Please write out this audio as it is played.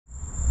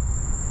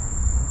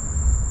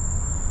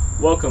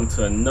Welcome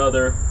to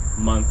another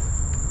month.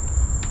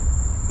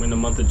 We're in the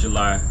month of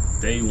July,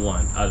 day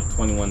 1 out of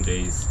 21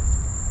 days.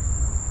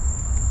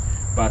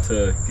 About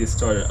to get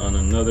started on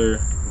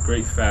another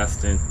great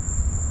fasting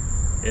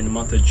in the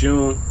month of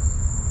June.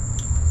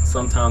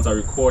 Sometimes I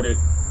recorded,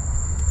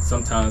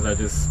 sometimes I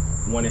just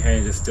went ahead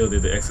and just still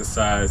did the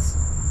exercise,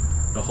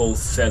 the whole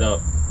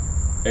setup,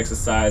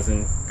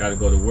 exercising, gotta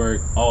go to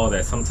work, all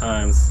that.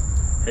 Sometimes,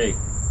 hey,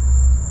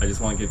 I just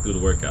want to get through the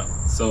workout.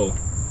 So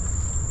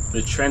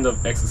the trend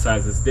of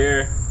exercise is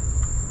there.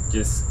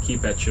 Just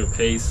keep at your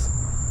pace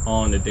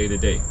on the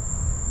day-to-day.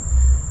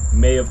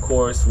 May, of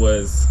course,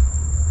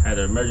 had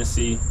an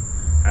emergency,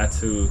 had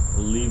to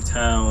leave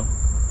town,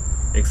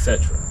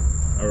 etc.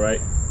 All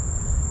right.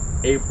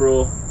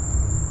 April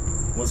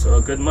was a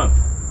good month.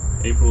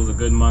 April was a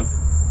good month.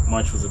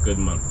 March was a good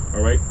month.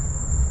 All right.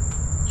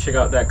 Check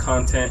out that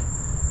content.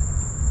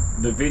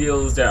 The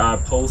videos that I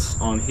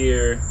post on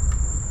here,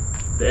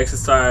 the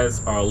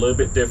exercise are a little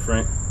bit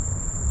different.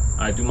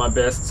 I do my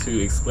best to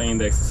explain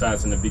the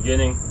exercise in the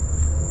beginning,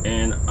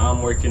 and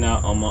I'm working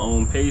out on my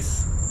own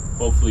pace.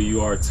 Hopefully you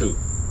are too.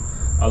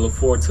 I look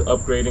forward to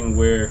upgrading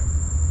where,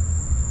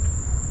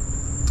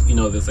 you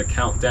know, there's a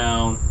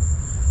countdown,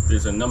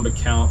 there's a number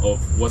count of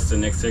what's the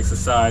next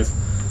exercise,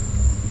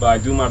 but I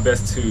do my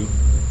best to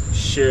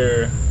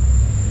share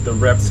the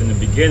reps in the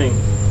beginning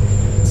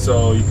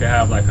so you can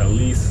have like at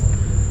least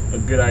a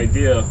good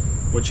idea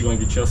what you're going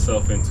to get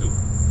yourself into.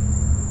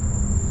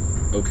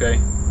 Okay.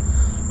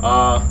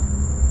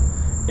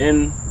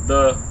 In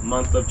the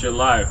month of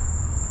July,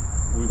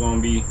 we're going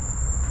to be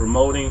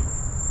promoting,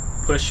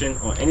 pushing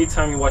on.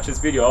 Anytime you watch this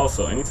video,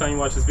 also anytime you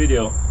watch this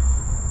video,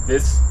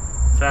 this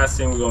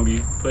fasting, we're going to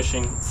be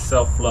pushing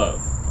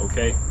self-love.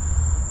 Okay.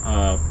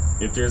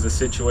 If there's a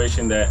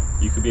situation that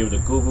you could be able to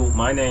Google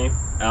my name,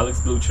 Alex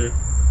Blucher,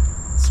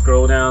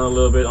 scroll down a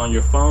little bit on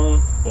your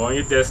phone or on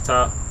your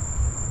desktop,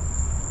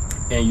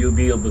 and you'll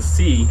be able to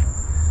see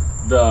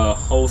the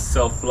whole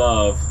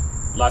self-love,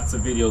 lots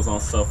of videos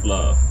on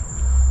self-love.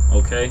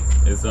 Okay,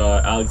 it's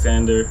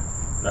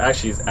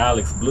it's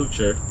Alex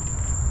Blucher.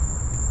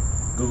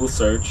 Google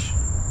search,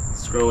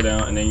 scroll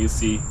down, and then you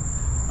see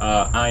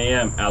I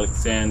am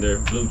Alexander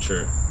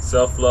Blucher.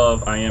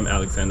 Self-love, I am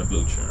Alexander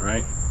Blucher,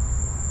 right?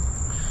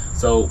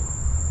 So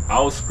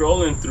I was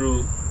scrolling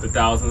through the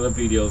thousands of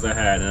videos I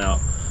had, and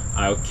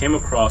I came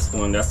across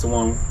one. That's the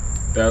one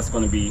that's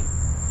going to be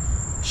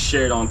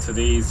shared on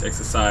today's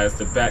exercise,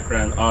 the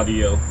background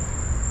audio,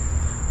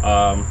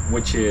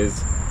 which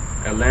is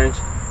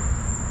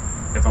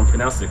if I'm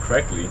pronouncing it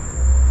correctly,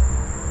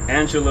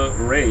 Angela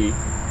Rye.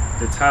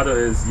 The title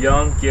is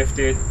Young,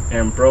 Gifted,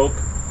 and Broke,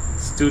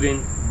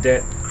 Student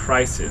Debt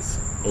Crisis.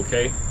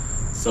 Okay,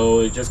 so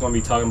it's just going to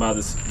be talking about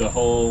this, the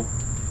whole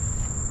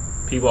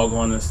people are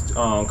going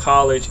to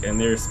college and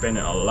they're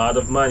spending a lot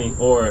of money,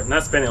 or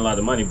not spending a lot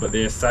of money, but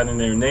they're signing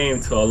their name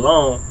to a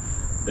loan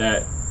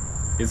that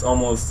it's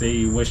almost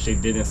they wish they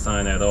didn't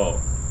sign at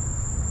all.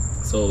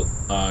 So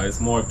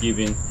it's more of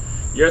giving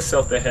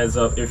yourself the heads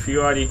up. If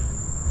you're already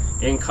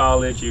in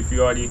college, if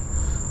you already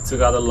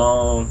took out a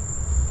loan,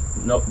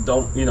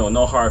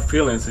 no hard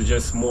feelings. It's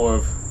just more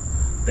of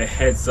the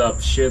heads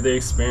up. Share the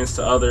experience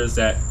to others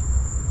that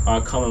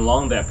are coming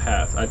along that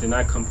path. I did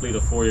not complete a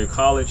 4-year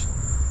college.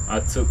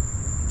 I took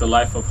the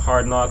life of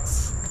hard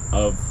knocks,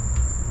 of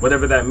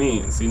whatever that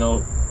means,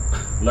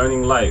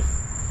 learning life.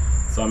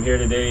 So I'm here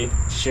today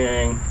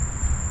sharing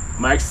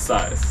my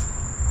exercise.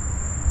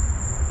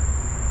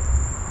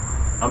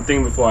 I'm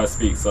thinking before I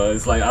speak, so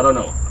it's like I don't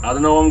know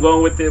where I'm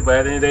going with it, but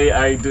at the end of the day,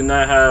 I do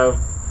not have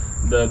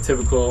the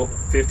typical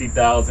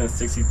 50,000,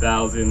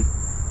 60,000,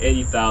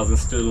 80,000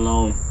 student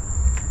loan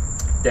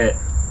debt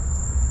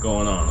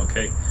going on.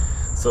 Okay,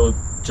 so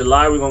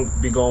July we're going to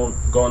be going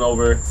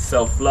over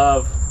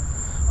self-love.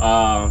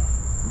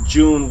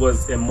 June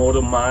was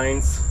Immortal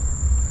Minds.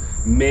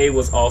 May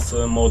was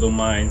also Immortal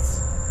Minds.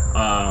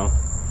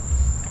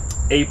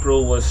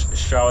 April was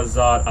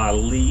Shahrazad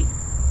Ali,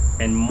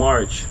 and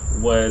March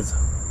was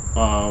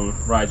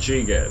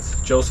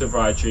Joseph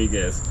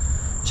Rodriguez.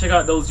 Check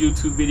out those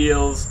YouTube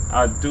videos.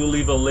 I do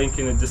leave a link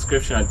in the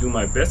description. I do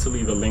my best to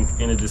leave a link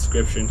in the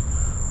description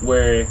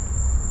where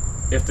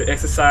if the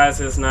exercise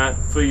is not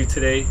for you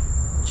today,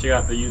 check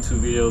out the YouTube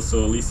videos,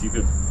 so at least you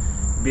could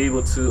be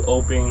able to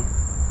open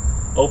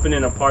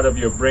in a part of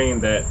your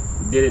brain that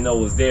didn't know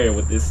was there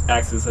with this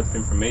access of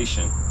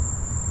information.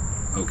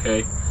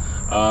 Okay,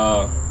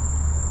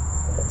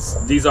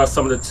 these are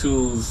some of the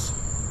tools.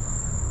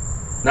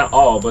 Not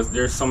all, but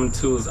there's some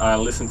tools I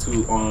listen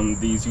to on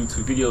these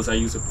YouTube videos. I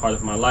use as part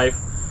of my life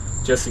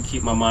just to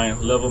keep my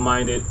mind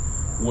level-minded,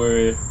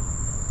 where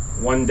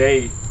one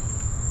day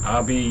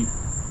I'll be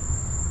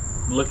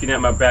looking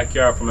at my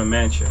backyard from a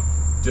mansion,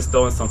 just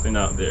throwing something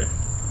out there.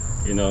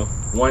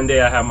 One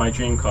day I have my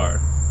dream car.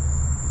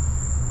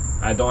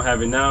 I don't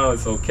have it now,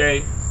 it's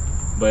okay,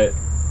 but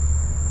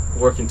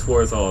working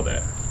towards all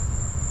that.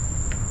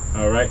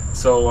 All right,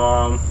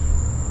 so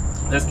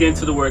let's get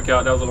into the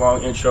workout. That was a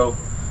long intro.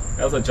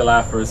 That was a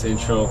July 1st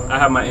intro. I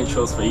have my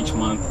intros for each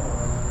month.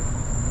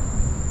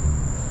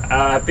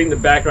 I think the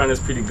background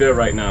is pretty good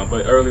right now,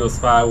 but earlier was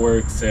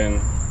fireworks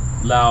and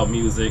loud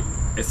music.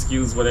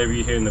 Excuse whatever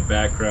you hear in the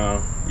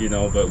background, you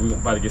know, but we're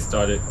about to get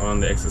started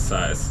on the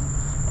exercise.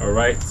 All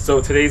right,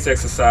 so today's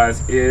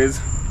exercise is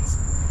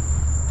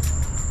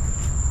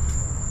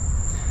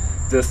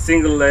the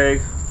single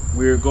leg.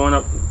 We're going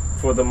up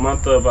for the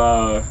month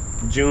of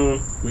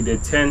June. We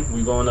did 10,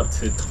 we're going up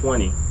to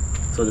 20.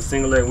 So the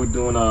single leg, we're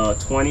doing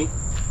 20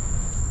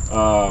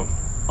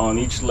 on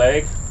each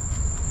leg.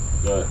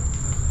 The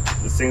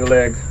single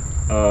leg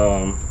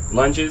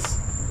lunges,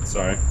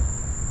 sorry.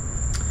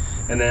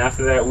 And then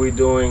after that, we're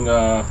doing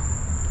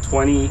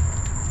 20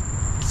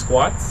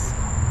 squats.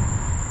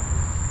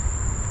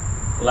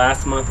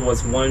 Last month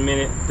was 1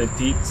 minute, the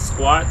deep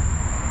squat.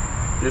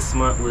 This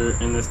month, we're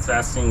in this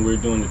fasting, we're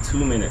doing the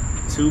 2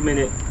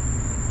 minute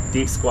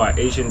deep squat,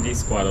 Asian deep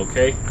squat,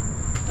 okay?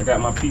 I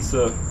got my piece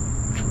of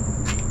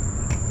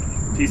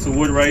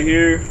wood right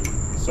here,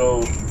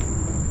 so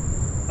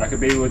I could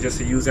be able just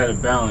to use that to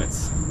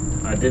balance.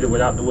 I did it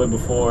without the wood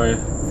before. It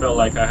felt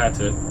like I had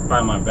to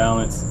find my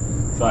balance.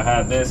 So I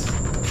had this.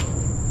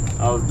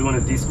 I was doing a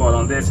deep squat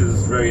on this. It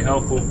was very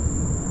helpful.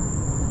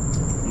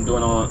 I'm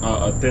doing on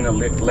a thinner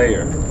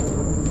layer.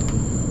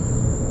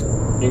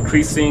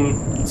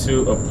 Increasing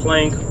to a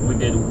plank. We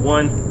did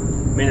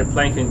 1 minute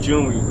plank in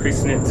June. We're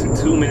increasing it to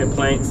 2 minute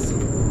planks.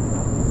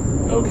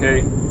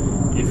 Okay.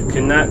 If you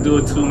cannot do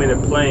a 2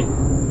 minute plank,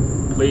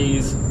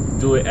 please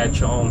do it at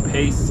your own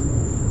pace.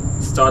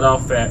 Start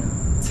off at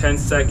 10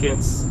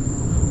 seconds.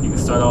 You can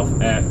start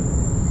off at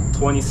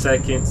 20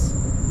 seconds.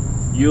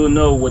 You'll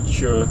know what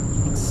your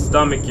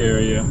stomach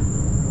area,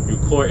 your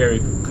core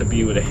area could be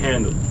able to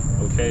handle,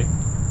 okay?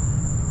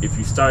 If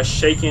you start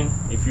shaking,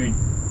 if you're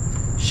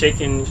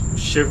shaking,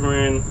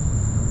 shivering,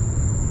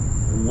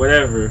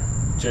 whatever,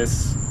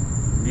 just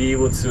be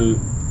able to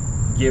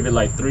give it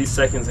like 3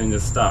 seconds and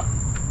just stop,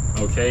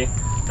 okay?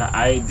 The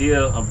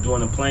idea of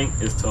doing a plank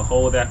is to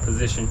hold that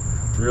position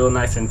real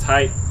nice and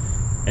tight,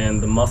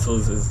 and the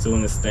muscles is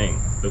doing this thing.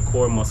 The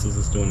core muscles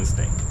is doing this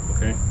thing,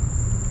 okay?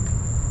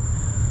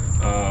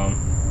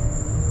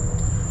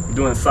 We're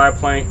doing a side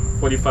plank,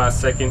 45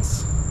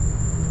 seconds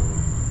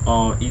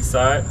on each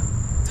side,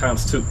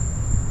 times 2.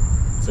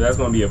 So that's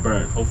gonna be a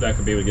burn. Hopefully I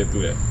could be able to get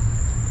through that.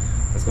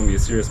 That's gonna be a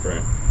serious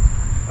burn.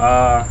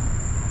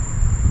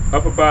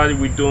 Upper body,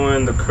 we're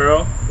doing the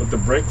curl with the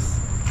bricks.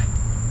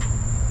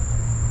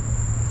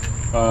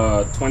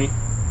 20.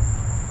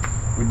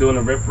 We're doing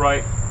the rip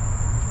right,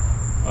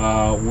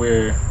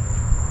 where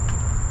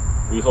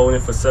we hold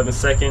it for 7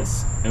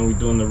 seconds and we're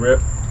doing the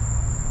rip,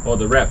 or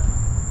the rep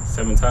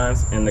 7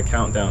 times, and the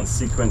countdown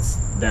sequence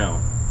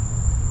down.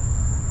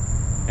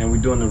 And we're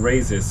doing the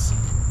raises.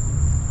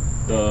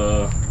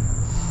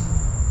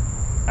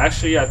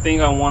 Actually, I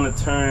think I want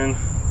to turn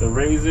the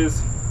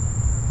raises.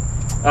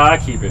 I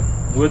keep it.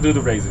 We'll do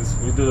the raises.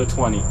 We'll do the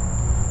 20.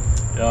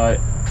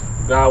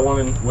 God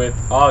willing, with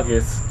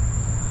August,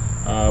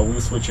 we'll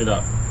switch it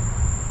up.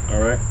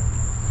 All right.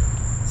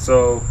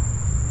 So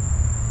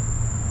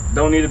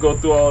don't need to go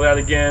through all that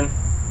again.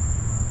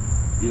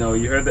 You know,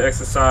 you heard the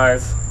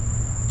exercise.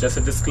 Just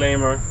a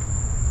disclaimer,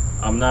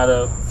 I'm not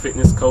a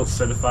fitness coach,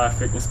 certified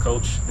fitness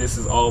coach. This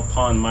is all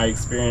upon my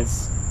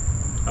experience.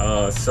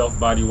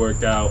 Self-body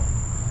workout.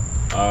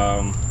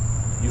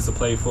 Used to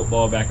play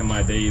football back in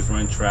my days,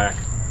 run track,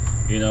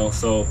 you know,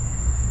 so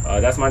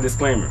that's my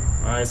disclaimer.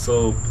 All right,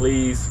 so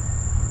please,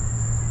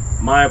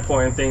 my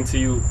important thing to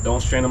you, don't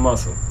strain a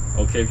muscle.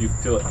 Okay, if you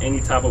feel any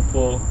type of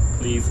pull,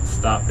 please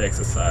stop the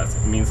exercise.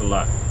 It means a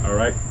lot. All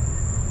right.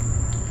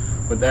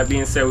 With that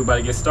being said, we're about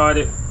to get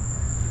started.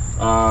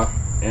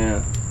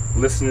 And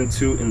listening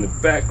to in the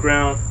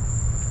background,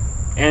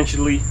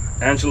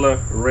 Angela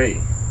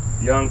Rye,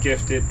 Young,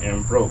 Gifted,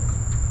 and Broke,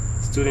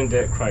 Student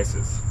Debt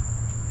Crisis.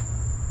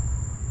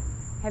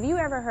 Have you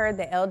ever heard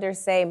the elders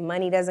say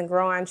money doesn't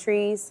grow on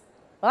trees?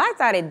 Well, I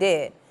thought it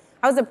did.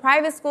 I was a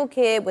private school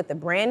kid with a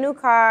brand new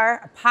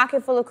car, a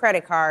pocket full of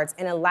credit cards,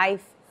 and a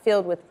life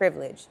filled with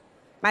privilege.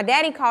 My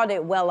daddy called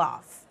it well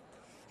off.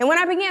 And when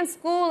I began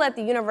school at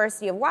the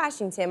University of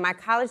Washington, my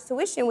college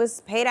tuition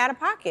was paid out of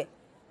pocket.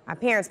 My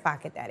parents'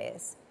 pocket, that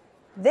is.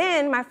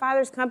 Then my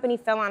father's company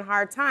fell on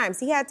hard times.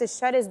 He had to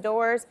shut his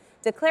doors,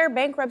 declare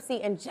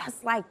bankruptcy, and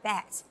just like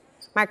that,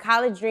 my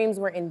college dreams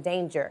were in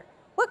danger.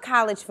 What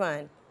college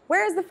fund?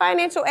 Where is the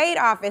financial aid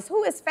office?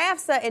 Who is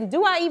FAFSA, and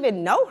do I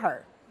even know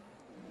her?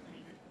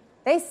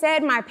 They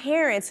said my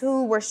parents,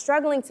 who were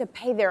struggling to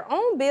pay their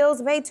own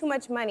bills, made too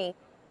much money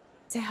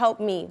to help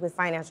me with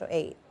financial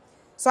aid.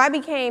 So I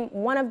became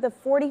one of the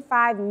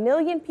 45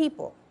 million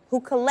people who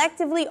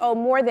collectively owe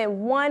more than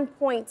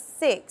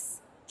 $1.6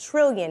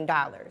 trillion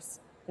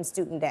in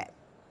student debt.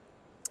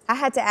 I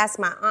had to ask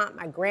my aunt,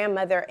 my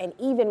grandmother, and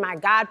even my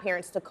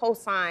godparents to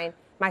co-sign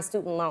my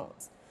student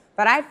loans.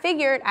 But I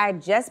figured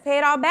I'd just pay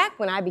it all back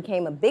when I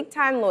became a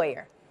big-time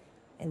lawyer.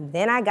 And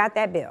then I got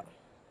that bill.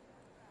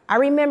 I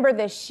remember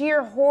the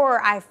sheer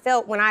horror I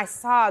felt when I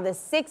saw the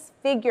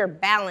 6-figure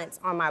balance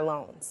on my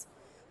loans.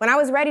 When I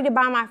was ready to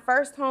buy my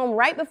first home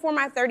right before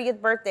my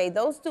 30th birthday,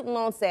 those student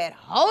loans said,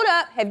 "Hold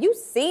up, have you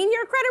seen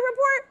your credit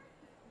report?"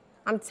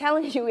 I'm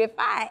telling you, if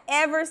I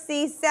ever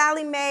see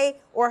Sally Mae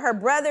or her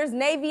brother's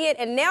Navy It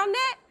and Nail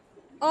Net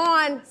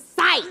on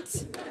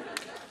site.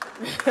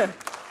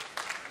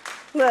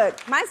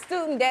 Look, my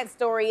student debt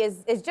story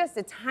is just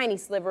a tiny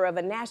sliver of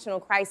a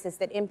national crisis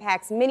that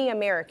impacts many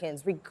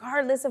Americans,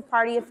 regardless of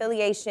party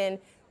affiliation,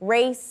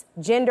 race,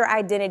 gender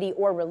identity,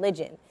 or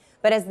religion.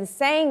 But as the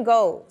saying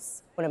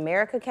goes, when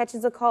America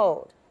catches a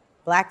cold,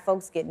 Black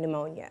folks get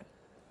pneumonia.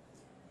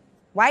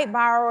 White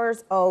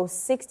borrowers owe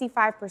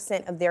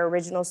 65% of their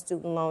original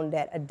student loan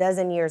debt a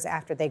dozen years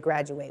after they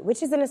graduate,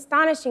 which is an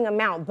astonishing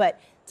amount, but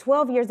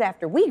 12 years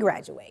after we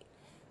graduate.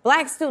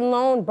 Black student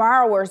loan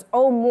borrowers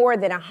owe more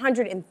than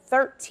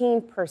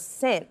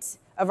 113%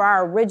 of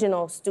our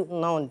original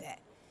student loan debt.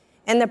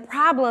 And the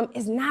problem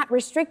is not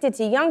restricted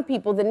to young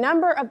people. The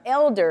number of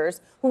elders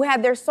who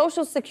had their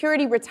Social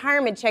Security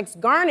retirement checks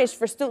garnished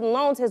for student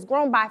loans has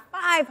grown by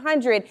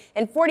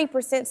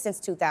 540% since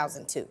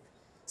 2002.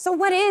 So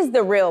what is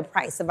the real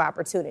price of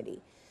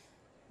opportunity?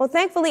 Well,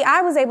 thankfully,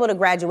 I was able to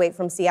graduate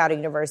from Seattle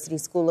University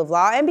School of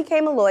Law and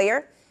became a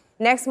lawyer.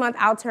 Next month,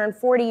 I'll turn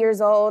 40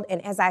 years old,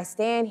 and as I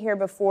stand here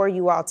before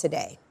you all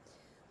today,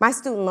 my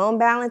student loan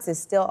balance is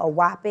still a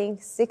whopping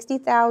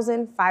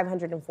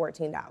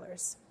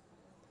 $60,514.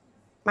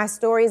 My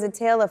story is a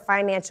tale of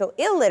financial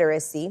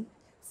illiteracy,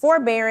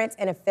 forbearance,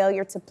 and a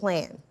failure to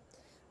plan.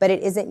 But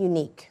it isn't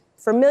unique.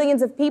 For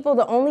millions of people,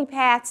 the only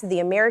path to the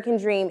American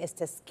dream is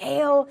to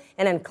scale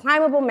an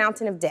unclimbable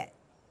mountain of debt.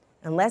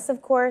 Unless,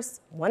 of course,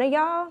 one of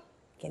y'all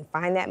can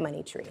find that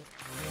money tree.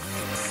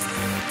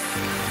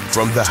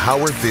 From the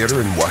Howard Theater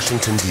in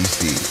Washington,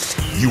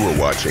 D.C., you are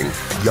watching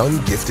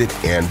Young, Gifted,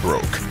 and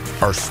Broke,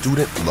 Our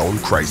Student Loan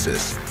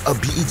Crisis, a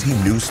BET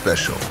News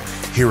special.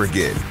 Here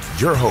again,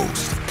 your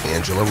host,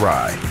 Angela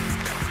Rye.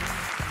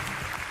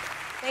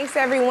 Thanks,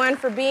 everyone,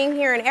 for being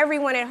here, and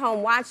everyone at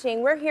home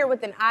watching. We're here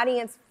with an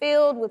audience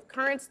filled with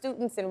current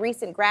students and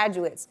recent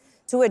graduates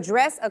to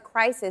address a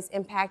crisis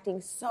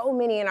impacting so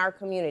many in our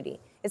community.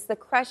 It's the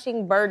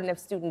crushing burden of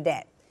student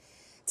debt.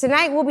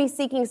 Tonight, we'll be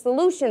seeking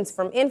solutions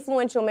from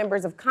influential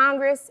members of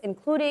Congress,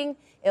 including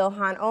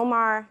Ilhan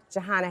Omar,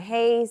 Jahana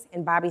Hayes,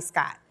 and Bobby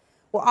Scott.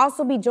 We'll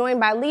also be joined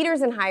by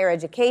leaders in higher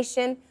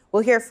education.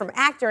 We'll hear from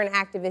actor and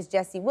activist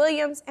Jesse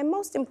Williams, and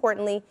most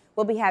importantly,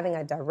 we'll be having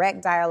a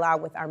direct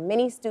dialogue with our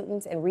many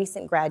students and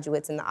recent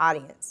graduates in the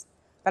audience.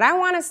 But I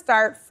want to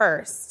start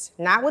first,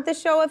 not with a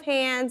show of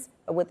hands,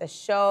 but with a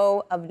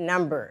show of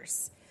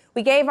numbers.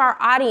 We gave our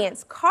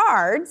audience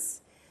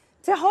cards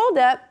to hold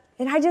up,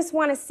 and I just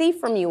want to see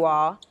from you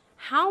all,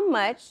 how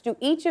much do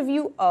each of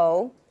you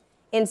owe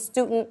in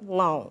student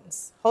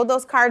loans? Hold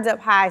those cards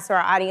up high so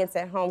our audience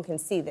at home can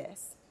see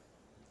this.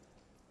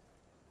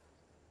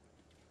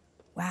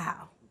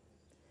 Wow.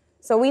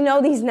 So we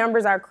know these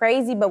numbers are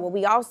crazy, but what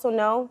we also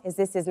know is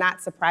this is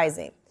not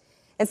surprising.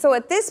 And so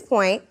at this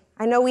point,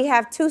 I know we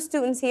have two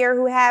students here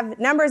who have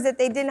numbers that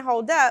they didn't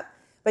hold up,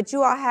 but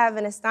you all have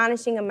an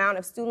astonishing amount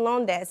of student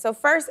loan debt. So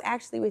first,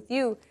 actually with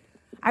you,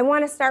 I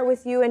want to start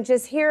with you and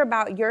just hear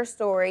about your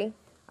story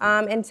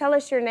and tell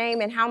us your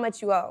name and how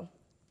much you owe.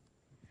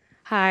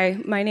 Hi,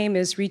 my name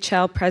is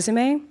Richelle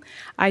Presume.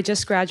 I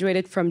just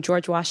graduated from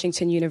George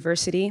Washington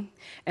University,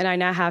 and I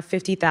now have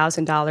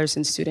 $50,000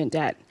 in student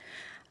debt.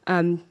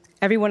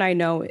 Everyone I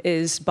know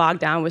is bogged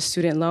down with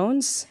student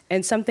loans,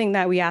 and something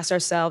that we ask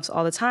ourselves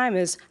all the time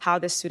is how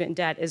this student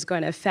debt is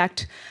going to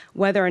affect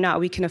whether or not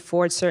we can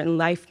afford certain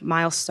life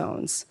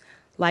milestones,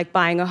 like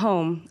buying a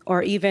home,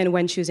 or even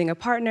when choosing a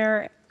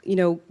partner. You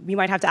know, we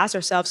might have to ask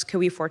ourselves, could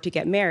we afford to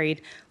get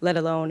married, let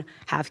alone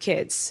have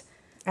kids?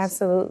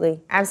 Absolutely,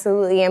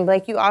 absolutely. And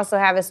Blake, you also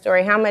have a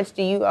story. How much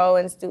do you owe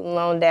in student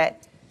loan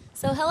debt?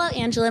 So hello,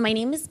 Angela. My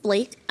name is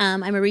Blake.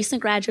 I'm a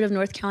recent graduate of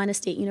North Carolina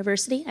State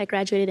University. I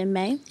graduated in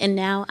May, and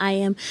now I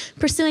am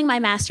pursuing my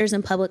master's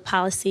in public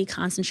policy,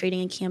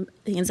 concentrating in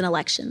campaigns and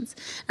elections.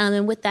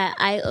 And with that,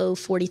 I owe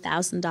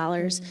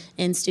 $40,000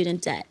 in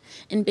student debt.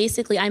 And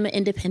basically, I'm an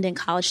independent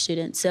college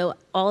student, so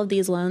all of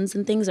these loans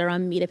and things are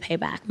on me to pay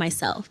back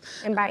myself.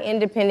 And by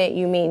independent,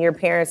 you mean your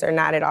parents are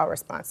not at all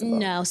responsible?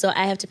 No, so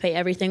I have to pay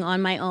everything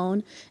on my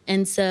own.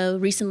 And so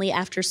recently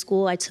after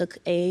school, I took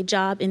a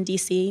job in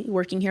DC,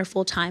 working here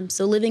full time.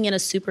 So living in a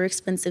super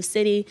expensive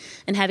city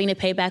and having to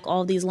pay back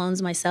all of these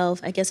loans myself,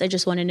 I guess I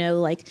just want to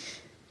know,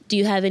 do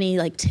you have any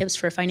tips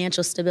for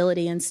financial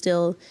stability and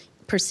still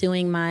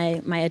pursuing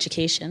my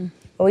education?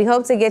 Well, we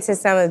hope to get to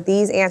some of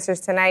these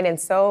answers tonight and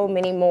so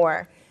many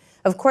more.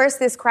 Of course,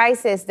 this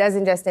crisis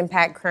doesn't just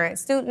impact current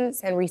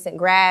students and recent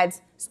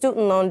grads.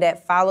 Student loan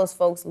debt follows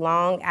folks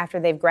long after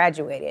they've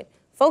graduated.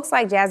 Folks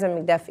like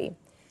Jasmine McDuffie,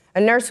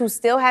 a nurse who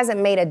still hasn't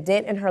made a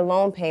dent in her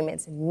loan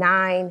payments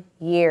 9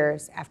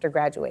 years after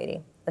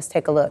graduating. Let's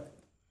take a look.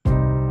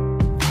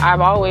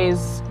 I've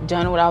always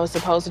done what I was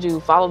supposed to do,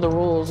 follow the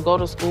rules, go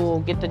to school,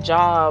 get the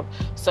job,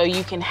 so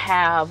you can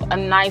have a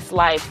nice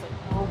life.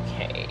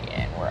 Okay,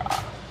 and we're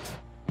off.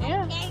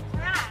 Yeah. You can't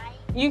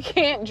drive. You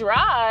can't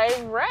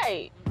drive,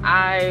 right.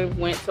 I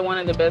went to one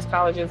of the best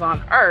colleges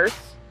on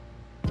earth,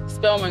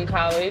 Spelman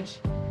College,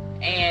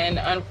 and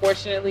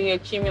unfortunately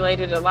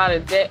accumulated a lot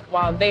of debt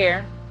while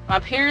there. My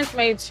parents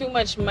made too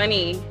much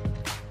money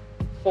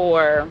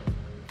for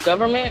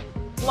government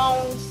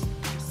loans,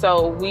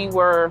 so we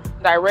were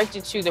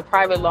directed to the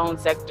private loan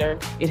sector.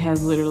 It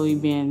has literally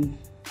been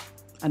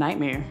a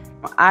nightmare.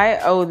 I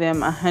owe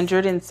them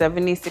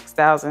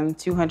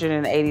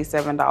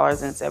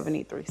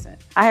 $176,287.73.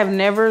 I have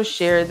never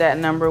shared that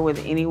number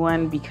with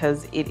anyone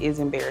because it is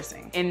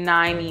embarrassing. In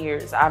 9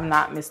 years, I've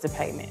not missed a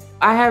payment.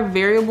 I have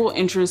variable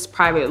interest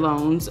private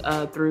loans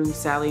through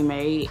Sallie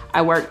Mae.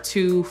 I work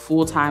 2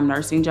 full-time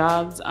nursing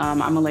jobs.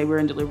 I'm a labor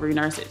and delivery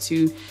nurse at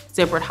 2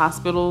 separate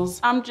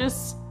hospitals. I'm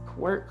just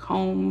work,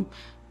 home,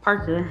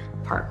 Parker,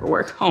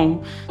 work,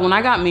 home. When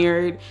I got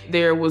married,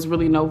 there was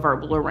really no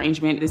verbal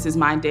arrangement. This is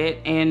my debt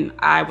and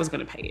I was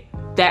gonna pay it.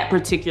 That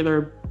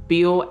particular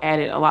bill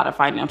added a lot of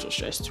financial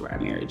stress to our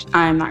marriage.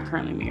 I am not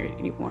currently married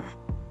anymore.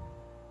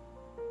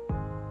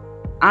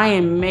 I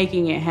am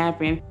making it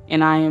happen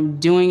and I am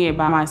doing it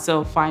by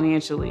myself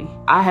financially.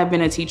 I have been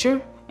a teacher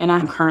and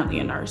I'm currently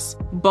a nurse.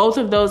 Both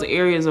of those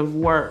areas of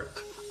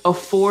work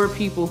afford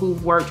people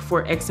who've worked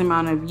for X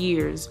amount of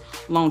years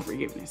loan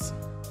forgiveness.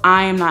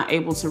 I am not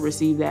able to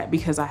receive that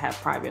because I have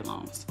private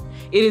loans.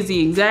 It is the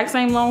exact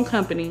same loan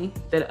company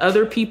that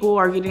other people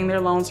are getting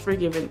their loans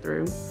forgiven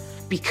through.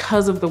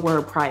 Because of the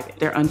word private,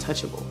 they're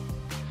untouchable.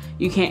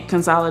 You can't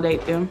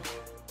consolidate them.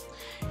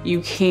 You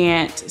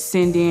can't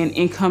send in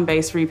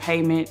income-based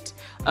repayment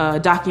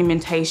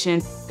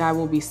documentation. I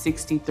will be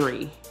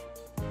 63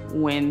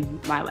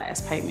 when my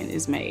last payment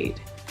is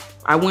made.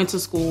 I went to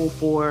school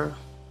for,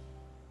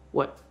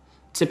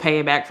 to pay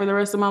it back for the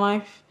rest of my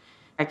life?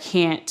 I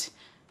can't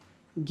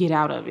get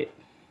out of it.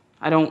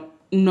 I don't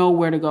know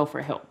where to go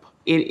for help.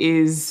 It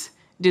is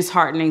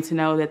disheartening to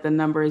know that the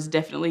number is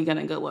definitely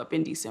gonna go up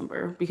in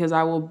December because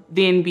I will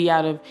then be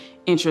out of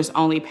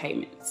interest-only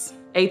payments.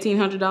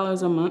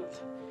 $1,800 a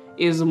month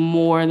is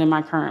more than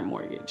my current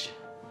mortgage.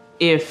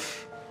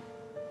 If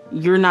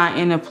you're not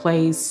in a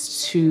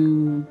place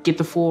to get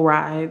the full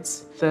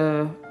rides,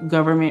 the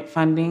government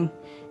funding,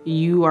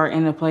 you are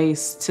in a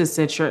place to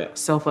set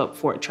yourself up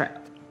for a trap.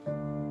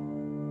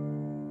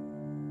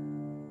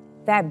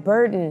 That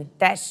burden,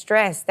 that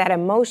stress, that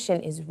emotion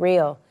is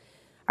real.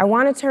 I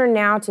want to turn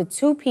now to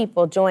 2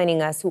 people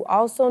joining us who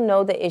also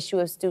know the issue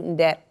of student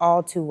debt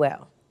all too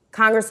well.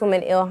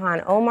 Congresswoman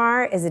Ilhan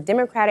Omar is a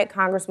Democratic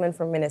congresswoman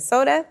from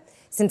Minnesota.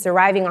 Since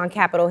arriving on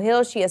Capitol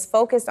Hill, she has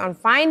focused on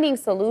finding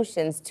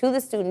solutions to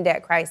the student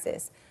debt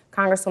crisis.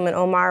 Congresswoman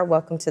Omar,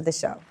 welcome to the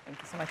show. Thank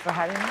you so much for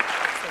having me.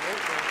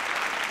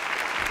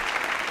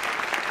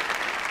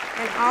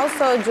 And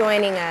also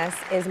joining us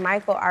is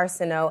Michael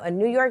Arsenault, a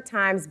New York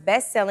Times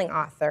best-selling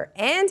author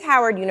and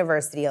Howard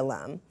University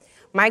alum.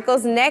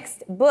 Michael's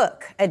next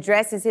book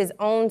addresses his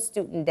own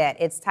student debt.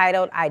 It's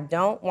titled, I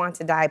Don't Want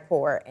to Die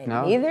Poor, and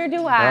neither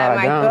do I,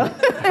 Michael.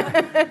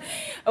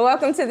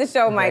 Welcome to the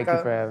show, Michael. Thank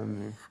you for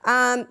having me.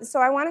 So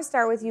I want to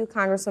start with you,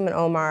 Congresswoman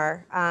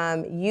Omar.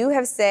 You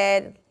have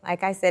said,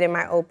 like I said in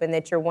my open,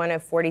 that you're one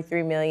of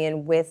 43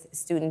 million with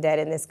student debt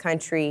in this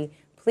country.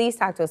 Please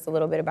talk to us a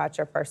little bit about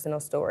your personal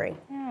story.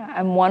 Yeah,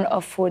 I'm one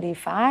of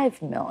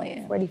 45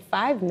 million.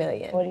 45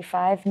 million.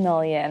 45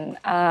 million.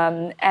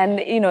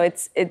 And you know,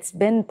 it's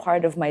been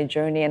part of my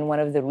journey and one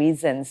of the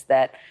reasons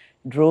that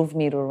drove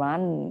me to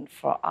run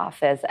for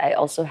office. I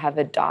also have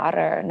a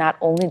daughter. Not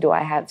only do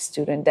I have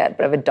student debt,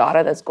 but I have a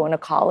daughter that's going to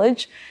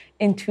college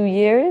in 2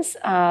 years.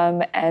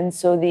 And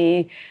so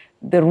the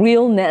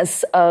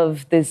realness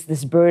of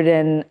this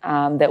burden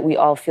that we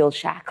all feel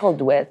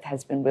shackled with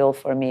has been real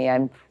for me.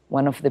 I'm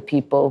one of the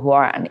people who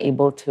are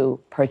unable to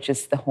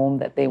purchase the home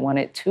that they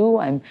wanted to.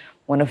 I'm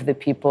one of the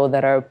people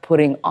that are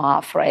putting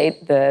off,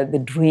 right,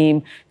 the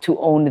dream to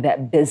own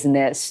that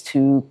business,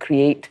 to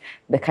create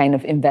the kind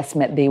of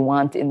investment they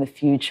want in the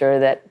future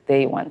that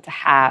they want to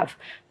have.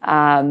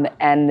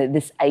 And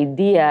this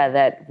idea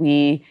that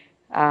we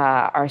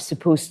are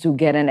supposed to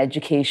get an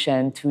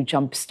education to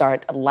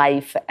jumpstart a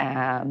life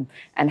and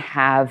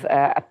have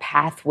a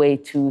pathway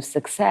to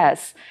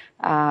success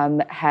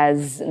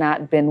has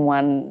not been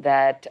one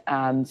that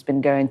has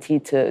been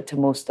guaranteed to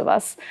most of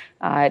us.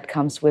 It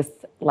comes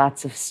with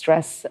lots of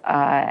stress.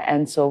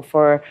 And so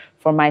for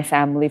my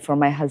family, for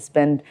my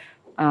husband,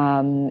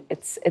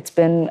 it's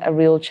been a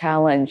real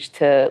challenge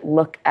to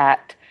look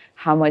at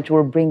how much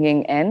we're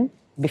bringing in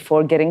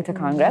before getting to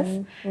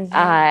Congress,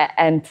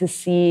 and to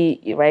see,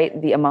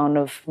 right, the amount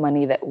of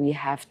money that we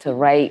have to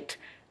write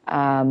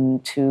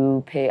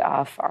to pay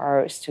off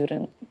our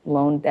student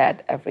loan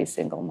debt every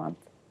single month.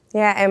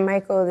 Yeah, and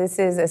Michael, this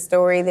is a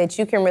story that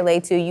you can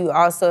relate to. You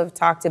also have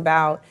talked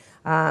about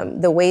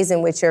the ways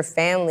in which your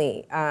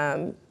family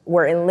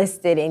were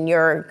enlisted in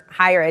your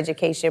higher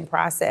education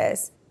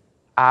process.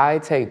 I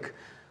take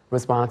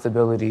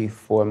responsibility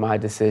for my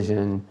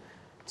decision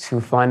to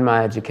fund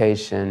my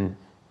education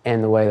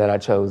in the way that I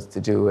chose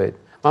to do it.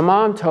 My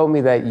mom told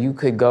me that you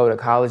could go to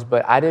college,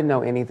 but I didn't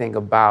know anything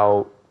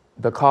about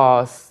the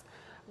costs.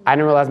 I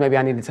didn't realize maybe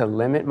I needed to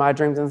limit my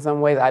dreams in some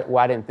ways. I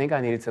didn't think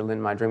I needed to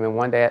limit my dream. And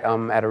one day at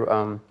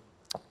my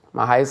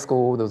high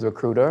school, there was a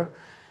recruiter.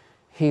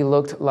 He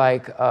looked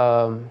like,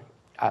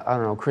 I I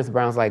don't know, Chris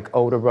Brown's like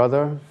older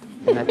brother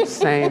in that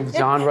same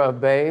genre of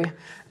bae.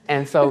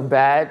 And so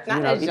that, Not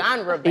you know, a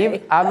genre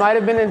bae. I might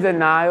have been in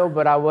denial,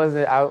 but I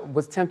wasn't. I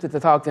was tempted to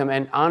talk to him.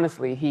 And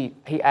honestly, he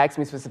asked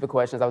me specific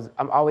questions.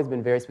 I've always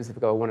been very specific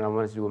about what I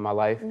wanted to do with my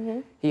life.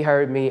 He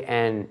heard me,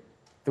 and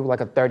through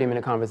like a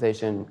 30-minute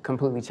conversation,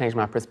 completely changed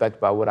my perspective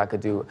about what I could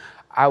do.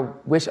 I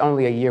wish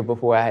only a year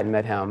before I had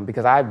met him,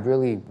 because I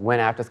really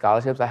went after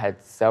scholarships. I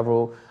had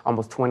several,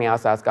 almost 20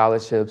 outside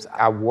scholarships.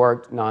 I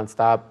worked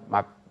nonstop.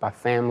 My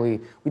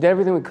family, we did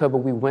everything we could, but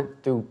we went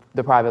through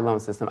the private loan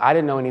system. I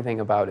didn't know anything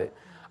about it.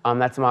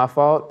 That's my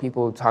fault.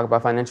 People talk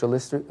about financial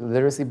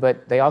literacy,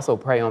 but they also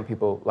prey on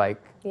people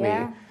like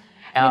me.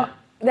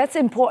 That's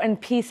an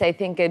important piece, I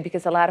think,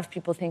 because a lot of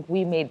people think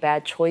we made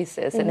bad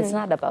choices, and it's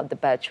not about the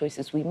bad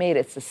choices we made.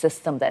 It's the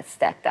system that's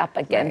stacked up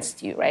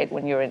against you, right?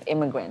 When you're an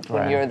immigrant,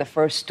 when you're the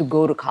first to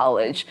go to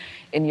college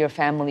in your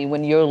family,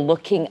 when you're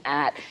looking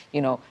at,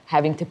 you know,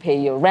 having to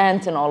pay your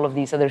rent and all of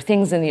these other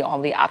things, and the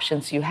only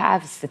options you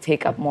have is to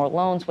take up more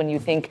loans. When you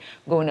think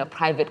going to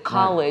private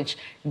college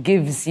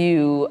gives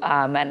you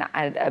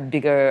a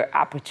bigger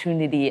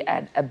opportunity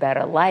at a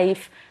better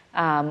life.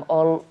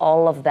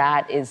 All of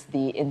that is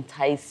the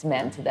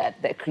enticement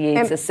that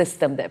creates a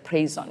system that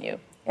preys on you.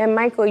 And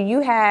Michael,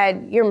 you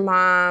had your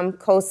mom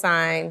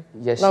co-sign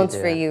loans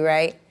for you,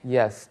 right?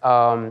 Yes.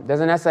 There's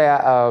an essay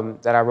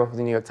that I wrote for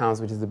the New York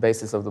Times, which is the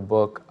basis of the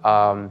book.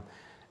 It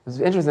was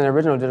interesting. The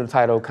original digital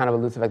title kind of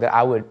alludes to the fact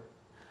that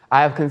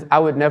I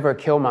would never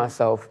kill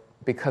myself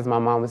because my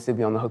mom would still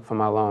be on the hook for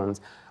my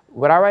loans.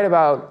 What I write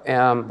about,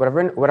 what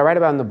I write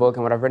about in the book,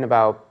 and what I've written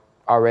about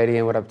already,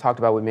 and what I've talked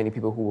about with many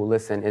people who will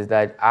listen, is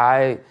that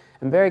I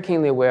am very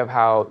keenly aware of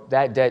how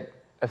that debt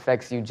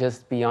affects you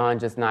just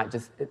beyond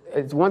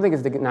it's one thing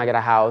is to not get a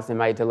house, it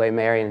might delay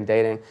marrying and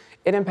dating.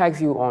 It impacts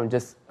you on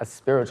just a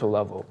spiritual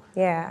level.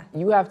 Yeah.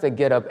 You have to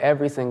get up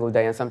every single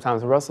day and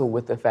sometimes wrestle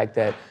with the fact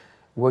that,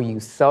 were you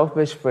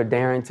selfish for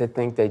daring to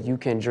think that you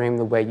can dream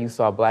the way you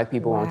saw black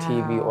people on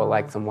TV or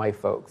like some white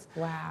folks?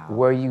 Wow.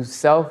 Were you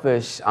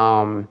selfish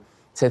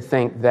to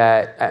think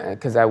that,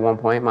 because at one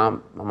point my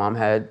mom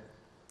had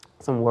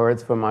some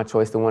words for my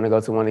choice to want to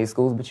go to one of these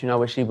schools, but you know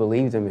what, she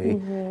believed in me,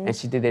 and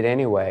she did it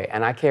anyway.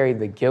 And I carried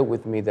the guilt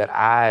with me that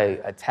I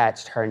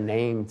attached her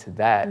name to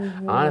that.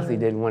 Honestly,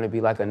 didn't want to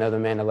be like another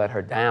man to let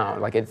her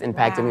down. Like, it's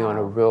impacted me on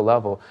a real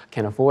level.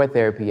 Can't afford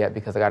therapy yet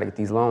because I got to get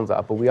these loans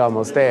up, but we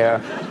almost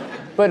there.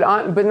 But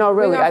no,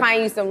 really. We're going to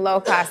find you some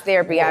low-cost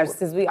therapy options,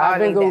 because we all need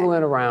that. I've been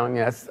Googling around,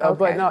 yes. Okay.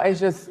 But no, it's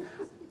just,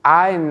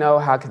 I know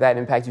how that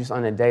impacts you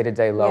on a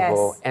day-to-day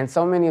level. Yes. And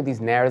so many of these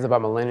narratives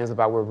about millennials,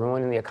 about we're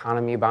ruining the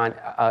economy, buying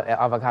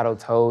avocado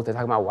toast, they're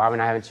talking about why we're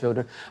not having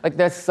children. Like,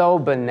 they're so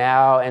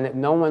banal, and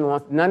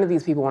none of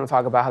these people want to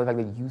talk about how the fact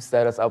that you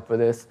set us up for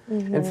this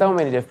in so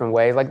many different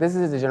ways. Like, this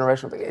is a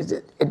generational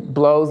thing. It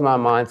blows my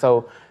mind.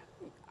 So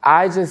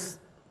I just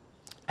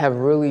have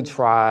really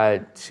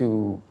tried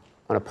to,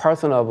 on a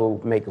personal level,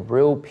 make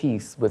real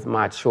peace with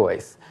my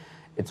choice.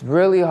 It's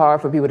really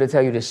hard for people to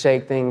tell you to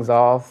shake things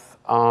off.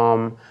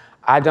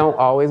 I don't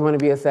always want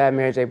to be a sad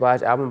Mary J.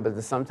 Blige album, but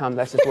sometimes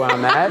that's just where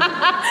I'm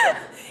at.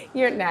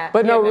 You're not.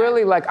 But no,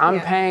 really, like, I'm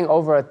paying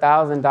over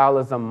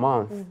 $1,000 a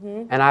month,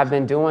 and I've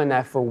been doing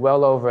that for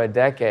well over a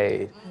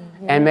decade.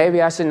 And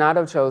maybe I should not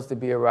have chose to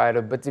be a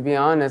writer, but to be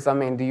honest, I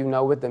mean, do you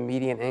know what the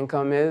median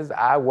income is?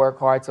 I work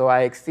hard till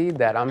I exceed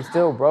that. I'm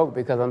still broke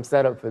because I'm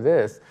set up for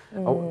this.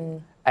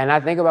 And I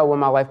think about what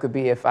my life could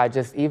be if I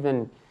just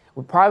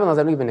with private loans,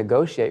 I don't even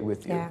negotiate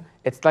with you. Yeah.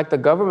 It's like the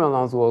government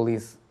loans will at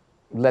least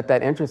let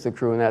that interest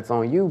accrue, and that's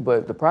on you.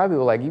 But the private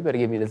will like, you better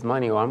give me this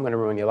money or I'm going to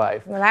ruin your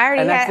life. Well,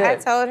 I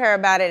told her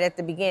about it at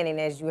the beginning,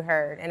 as you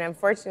heard. And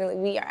unfortunately,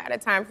 we are out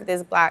of time for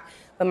this block.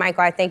 But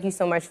Michael, I thank you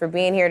so much for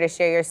being here to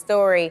share your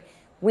story.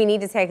 We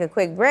need to take a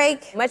quick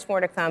break. Much more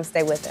to come.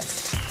 Stay with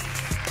us.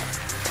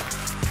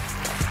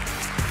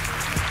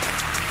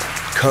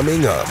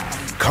 Coming up,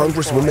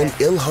 Congresswoman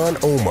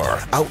Ilhan Omar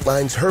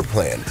outlines her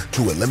plan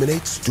to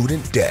eliminate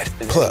student debt.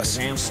 Plus,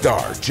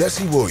 star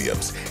Jesse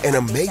Williams and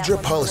a major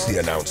policy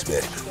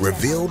announcement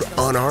revealed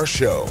on our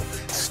show.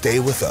 Stay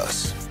with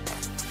us.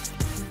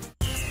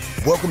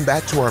 Welcome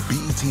back to our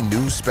BET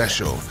News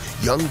special,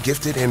 Young,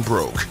 Gifted, and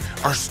Broke,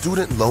 our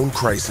student loan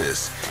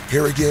crisis.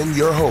 Here again,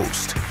 your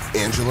host,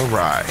 Angela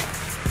Rye.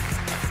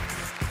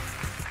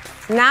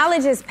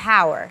 Knowledge is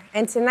power,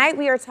 and tonight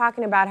we are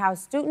talking about how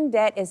student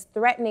debt is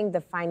threatening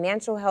the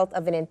financial health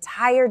of an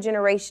entire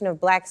generation of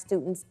Black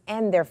students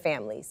and their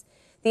families.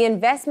 The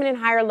investment in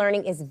higher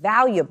learning is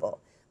valuable,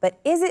 but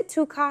is it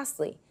too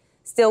costly?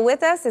 Still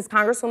with us is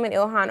Congresswoman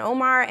Ilhan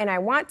Omar, and I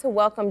want to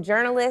welcome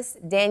journalist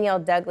Danielle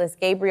Douglas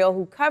Gabriel,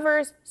 who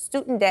covers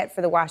student debt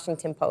for the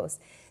Washington Post.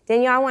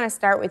 Danielle, I want to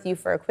start with you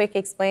for a quick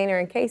explainer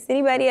in case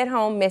anybody at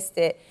home missed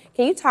it.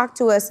 Can you talk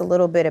to us a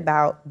little bit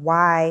about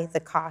why the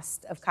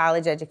cost of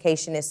college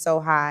education is so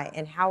high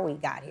and how we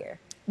got here?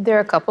 There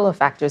are a couple of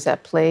factors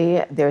at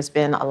play. There's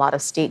been a lot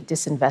of state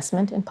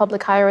disinvestment in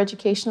public higher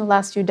education in the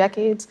last few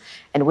decades.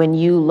 And when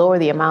you lower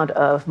the amount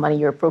of money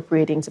you're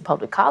appropriating to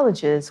public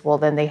colleges, well,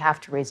 then they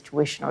have to raise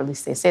tuition, or at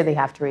least they say they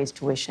have to raise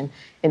tuition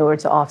in order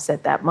to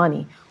offset that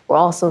money. we're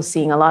also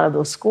seeing a lot of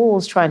those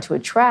schools trying to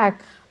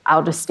attract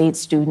out-of-state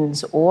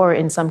students, or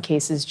in some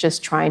cases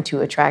just trying to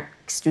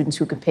attract students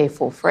who can pay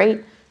full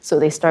freight. So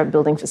they start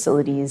building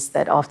facilities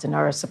that often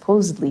are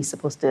supposedly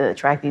supposed to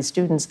attract these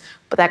students,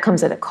 but that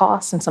comes at a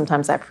cost, and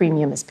sometimes that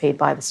premium is paid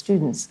by the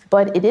students.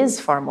 But it is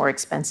far more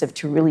expensive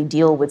to really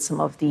deal with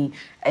some of the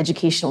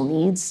educational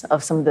needs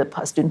of some of the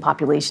student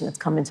population that's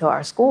come into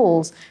our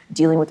schools,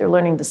 dealing with their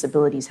learning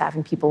disabilities,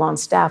 having people on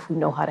staff who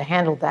know how to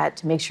handle that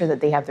to make sure that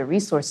they have the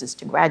resources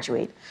to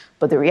graduate.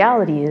 But the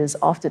reality is,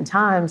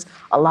 oftentimes,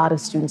 a lot of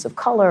students of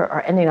color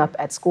are ending up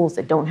at schools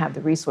that don't have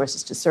the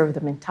resources to serve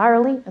them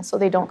entirely, and so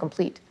they don't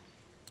complete.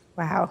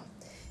 Wow.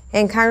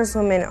 And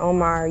Congresswoman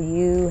Omar,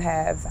 you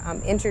have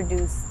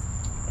introduced.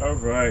 All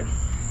right.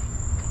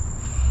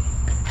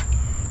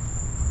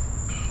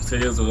 So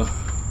here's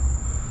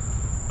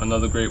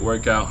another great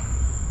workout.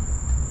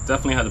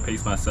 Definitely had to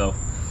pace myself.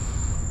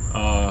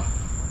 I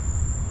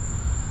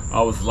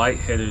was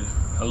lightheaded,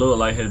 a little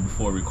lightheaded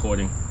before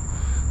recording.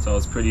 So I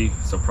was pretty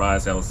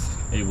surprised I was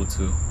able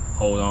to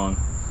hold on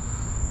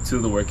to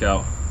the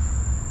workout.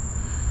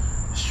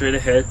 Straight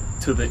ahead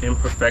to the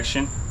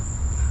imperfection.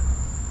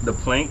 The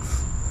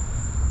planks,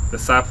 the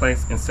side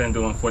planks, instead of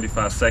doing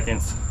 45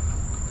 seconds,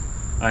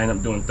 I end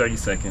up doing 30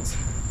 seconds.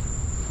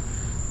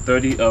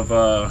 30 of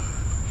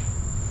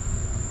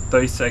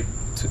 30 side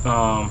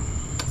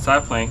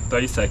plank,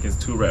 30 seconds,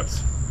 2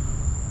 reps.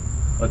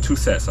 Or 2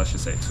 sets, I should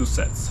say, 2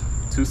 sets.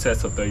 2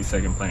 sets of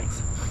 30-second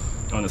planks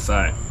on the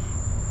side.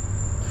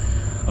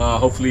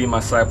 Hopefully my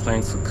side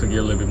planks could get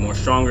a little bit more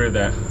stronger,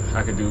 that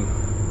I could do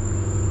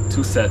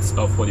 2 sets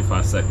of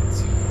 45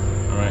 seconds.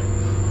 All right.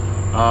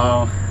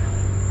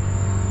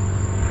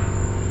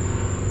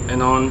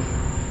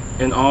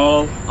 In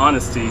all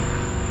honesty,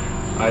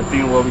 I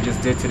think what we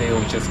just did today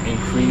was just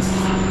increase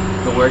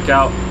the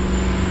workout,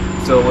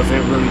 so it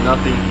wasn't really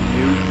nothing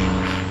new.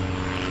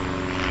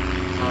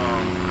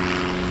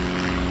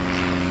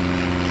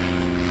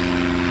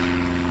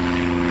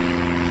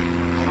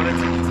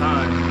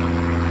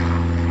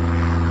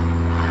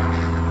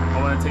 I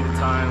want to take the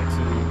time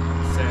to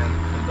send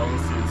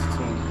condolences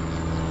to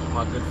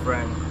my good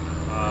friend.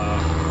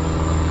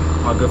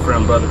 My good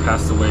friend brother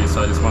passed away,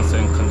 so I just want to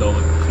send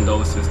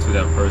condolences to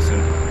that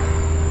person,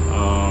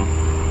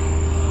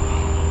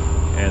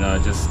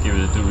 and just give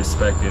it a due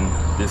respect in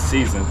this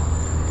season.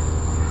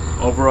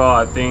 Overall,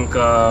 I think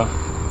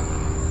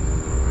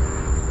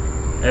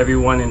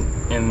everyone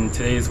in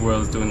today's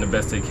world is doing the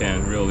best they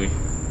can, really.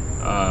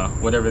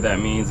 Whatever that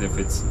means, if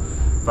it's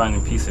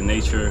finding peace in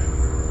nature,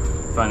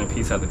 finding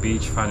peace at the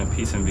beach, finding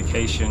peace in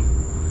vacation,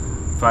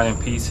 finding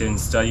peace in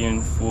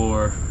studying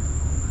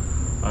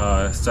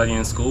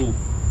school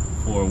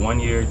for 1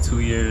 year, 2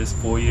 years,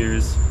 4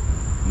 years,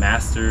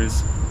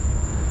 masters,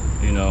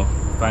 you know,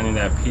 finding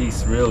that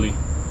peace, really.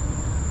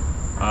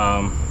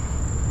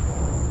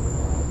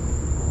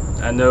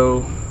 I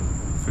know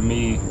for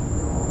me,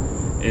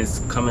 it's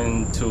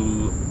coming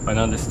to an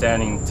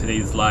understanding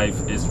today's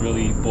life is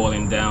really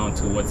boiling down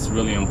to what's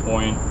really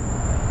important.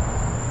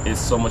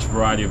 It's so much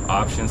variety of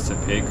options to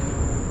pick.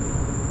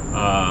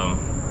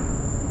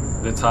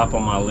 The top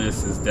on my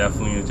list is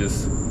definitely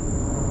just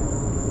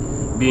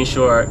being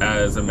sure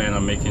as a man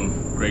I'm making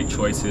great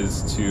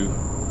choices to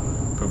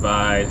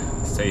provide,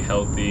 stay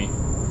healthy,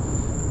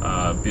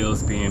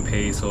 bills being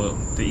paid, so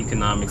the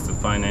economics, the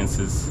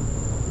finances,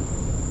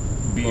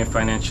 being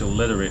financial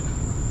literate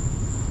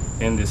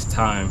in this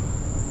time.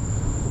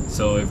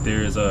 So if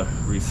there is a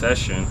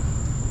recession,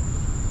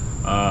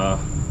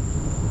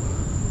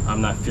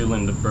 I'm not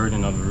feeling the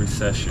burden of a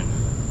recession.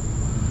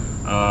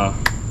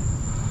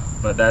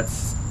 But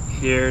that's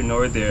here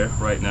nor there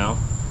right now.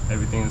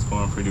 Everything is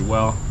going pretty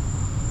well.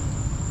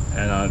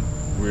 And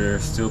we're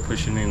still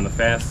pushing in the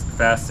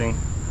fasting.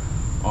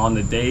 On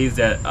the days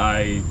that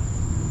the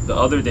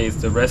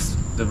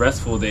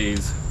restful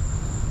days,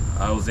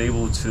 I was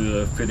able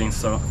to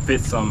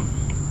fit some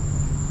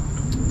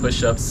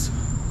push-ups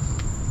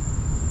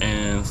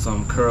and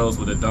some curls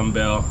with a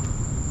dumbbell.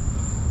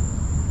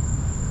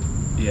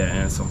 Yeah,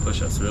 and some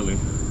push-ups, really.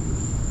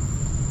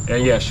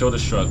 And yeah, shoulder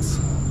shrugs.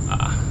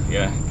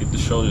 Yeah, get the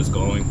shoulders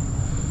going.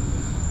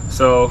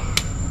 So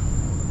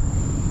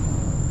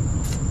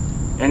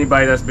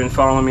anybody that's been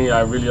following me,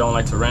 I really don't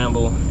like to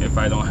ramble if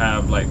I don't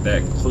have like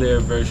that clear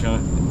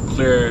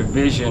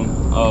vision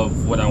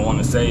of what I want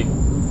to say.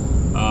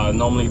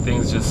 Normally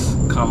things just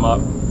come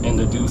up in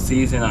the due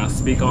season, I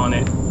speak on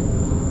it.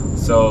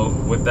 So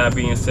with that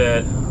being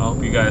said, I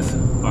hope you guys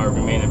are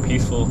remaining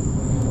peaceful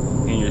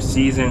in your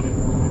season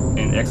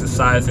and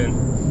exercising.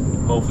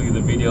 Hopefully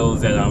the videos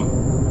that I'm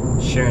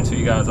sharing to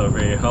you guys are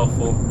very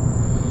helpful.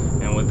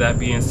 And with that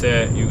being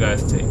said, you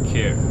guys take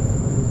care.